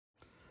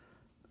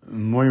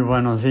Muy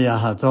buenos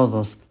días a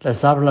todos.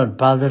 Les habla el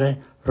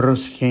padre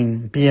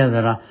Ruskin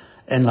Piedra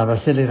en la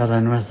Basílica de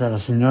Nuestra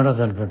Señora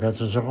del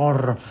Perpetuo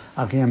Socorro,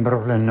 aquí en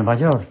Brooklyn, Nueva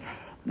York.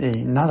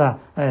 Y nada,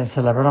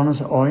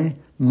 celebramos hoy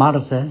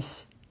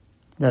martes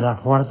de la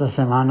cuarta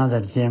semana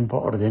del tiempo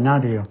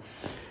ordinario.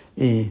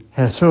 Y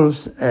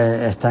Jesús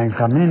está en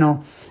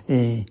camino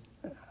y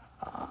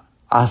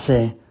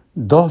hace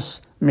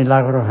dos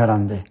milagros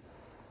grandes.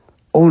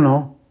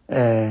 Uno,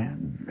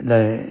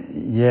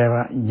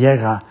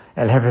 llega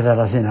el jefe de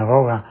la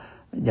sinagoga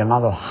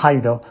llamado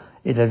Jairo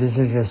y le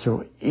dice que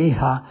su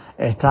hija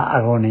está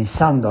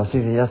agonizando, así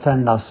que ya está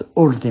en las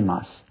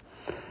últimas,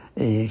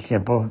 y que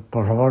por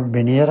favor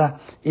viniera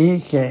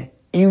y que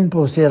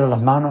impusiera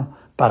las manos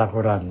para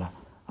curarla.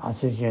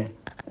 Así que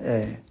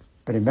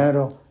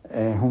primero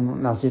es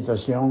una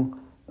situación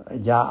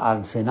ya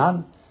al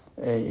final,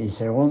 y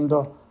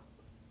segundo,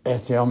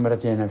 este hombre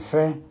tiene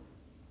fe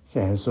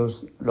que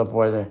Jesús lo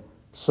puede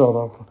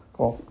solo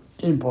con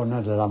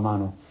imponerle la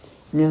mano.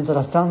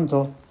 Mientras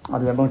tanto,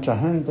 había mucha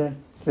gente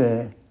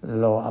que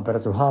lo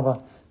apretujaba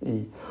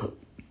y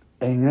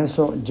en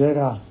eso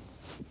llega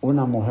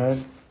una mujer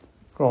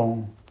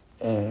con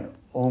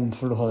un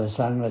flujo de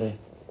sangre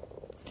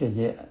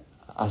que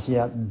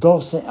hacía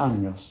 12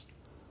 años.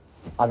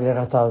 Había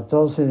gastado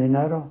todo su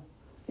dinero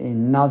y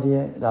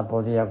nadie la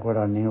podía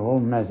curar,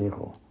 ningún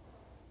médico.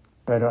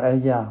 Pero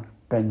ella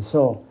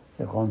pensó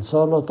que con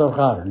solo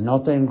tocar,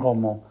 noten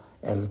como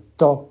el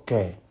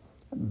toque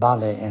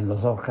vale en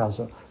los dos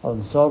casos,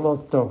 con solo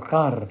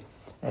tocar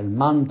el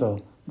manto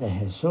de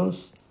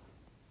Jesús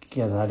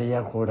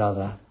quedaría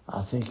curada.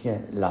 Así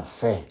que la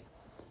fe,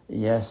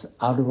 y es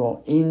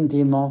algo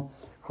íntimo,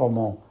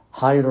 como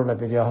Jairo le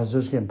pidió a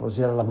Jesús que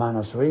impusiera las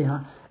manos a su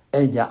hija,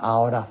 ella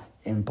ahora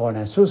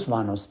impone sus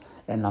manos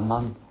en el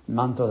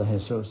manto de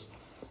Jesús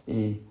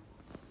y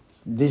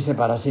dice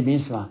para sí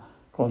misma,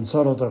 con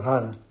solo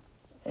tocar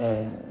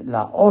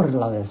la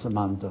orla de su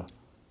manto,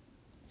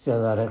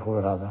 quedaré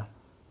curada.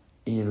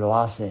 Y lo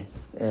hace,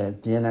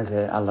 tiene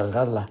que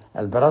alargar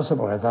el brazo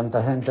porque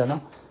tanta gente no,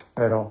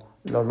 pero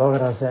lo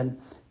logra hacer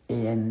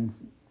y en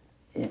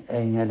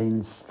el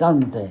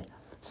instante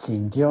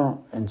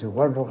sintió en su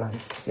cuerpo que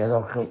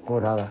quedó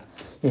curada.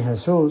 Y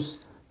Jesús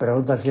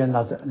pregunta quién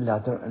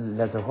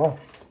le tocó.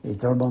 Y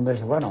todo el mundo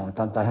dice, bueno,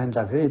 tanta gente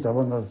aquí, todo el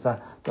mundo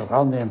está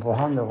tocando y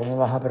empujando, ¿cómo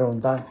vas a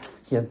preguntar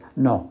quién?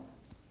 No,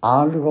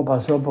 algo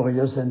pasó porque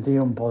yo sentí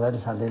un poder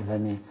salir de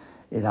mí.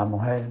 Y la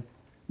mujer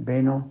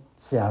vino,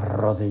 se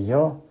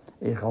arrodilló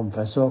y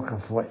confesó que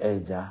fue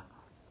ella.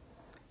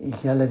 ¿Y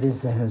qué le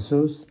dice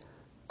Jesús?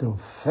 Tu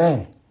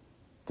fe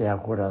te ha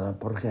curado,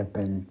 porque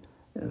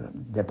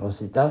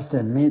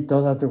depositaste en mí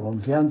toda tu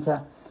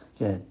confianza,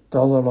 que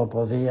todo lo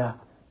podía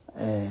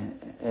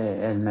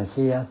el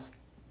Mesías.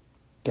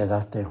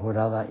 Quedaste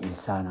jurada y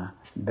sana,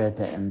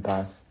 vete en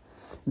paz.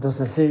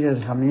 Entonces sigue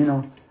el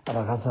camino a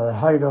la casa de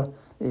Jairo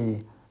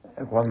y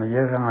cuando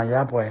llegan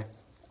allá, pues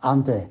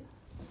antes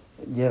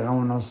llegan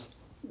unos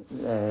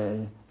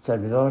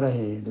servidores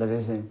y le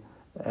dicen,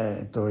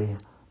 tu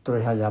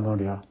hija ya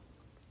murió,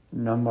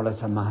 no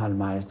molestes más al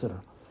maestro.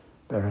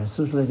 Pero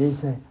Jesús le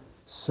dice,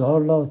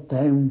 solo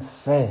ten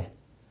fe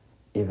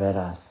y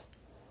verás.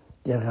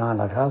 Llegan a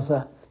la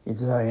casa y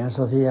tú sabes, en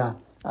esos días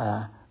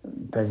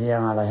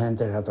pedían a la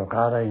gente que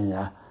tocara y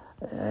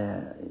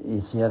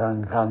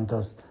hicieran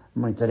cantos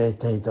muy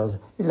tristes y todo.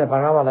 Y le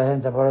pagaba a la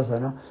gente por eso,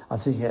 ¿no?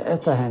 Así que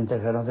esta gente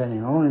que no tiene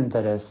ningún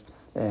interés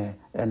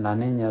en la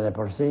niña de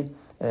por sí,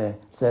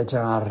 se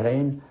echan a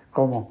reír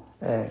como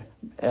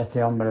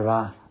este hombre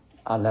va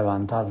a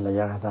levantarla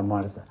ya que está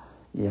muerta.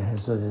 Y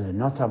Jesús dice,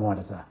 no está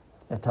muerta,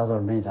 está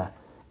dormida.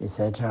 Y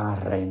se echan a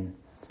reír.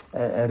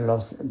 Él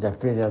los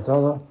despide a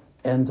todos,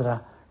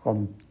 entra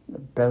con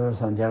Pedro,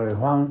 Santiago y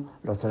Juan,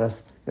 los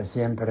tres que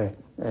siempre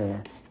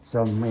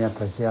son muy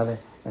especiales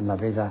en la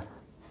vida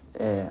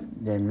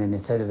del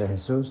ministerio de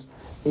Jesús,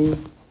 y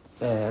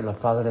los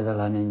padres de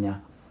la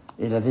niña.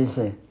 Y le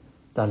dice,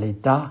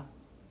 Talitá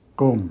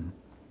cum,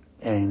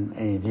 en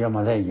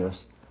idioma de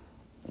ellos,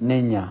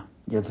 niña,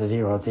 yo te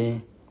digo a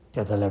ti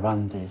que te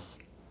levantes.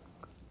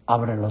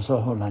 Abre los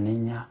ojos la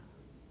niña,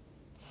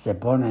 se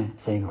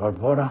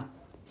incorpora,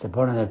 se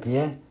pone de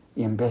pie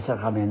y empieza a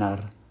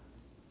caminar.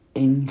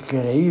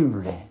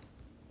 Increíble.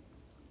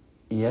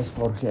 Y es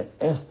porque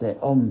este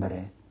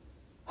hombre,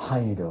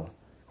 Jairo,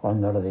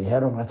 cuando le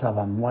dijeron que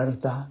estaba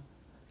muerta,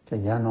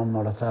 que ya no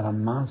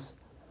molestaran más,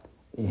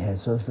 y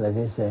Jesús le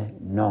dice,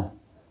 no,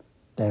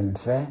 ten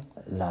fe,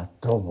 la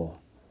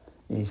tuvo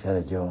y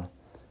creyó.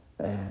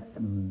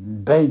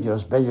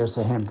 Bellos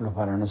ejemplos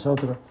para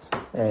nosotros,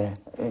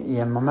 y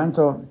en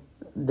momentos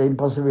de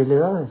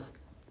imposibilidades,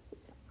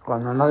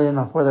 cuando nadie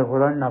nos puede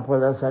curar, no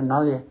puede hacer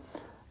nadie,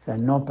 que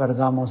no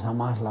perdamos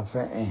jamás la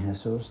fe en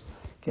Jesús,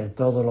 que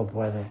todo lo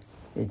puede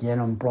y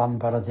tiene un plan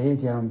para ti,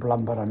 tiene un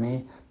plan para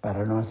mí,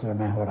 para nuestro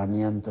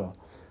mejoramiento.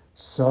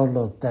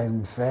 Solo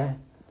ten fe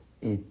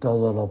y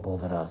todo lo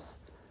podrás.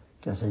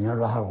 Que el Señor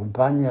los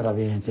acompañe y la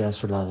Virgen esté a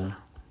su lado.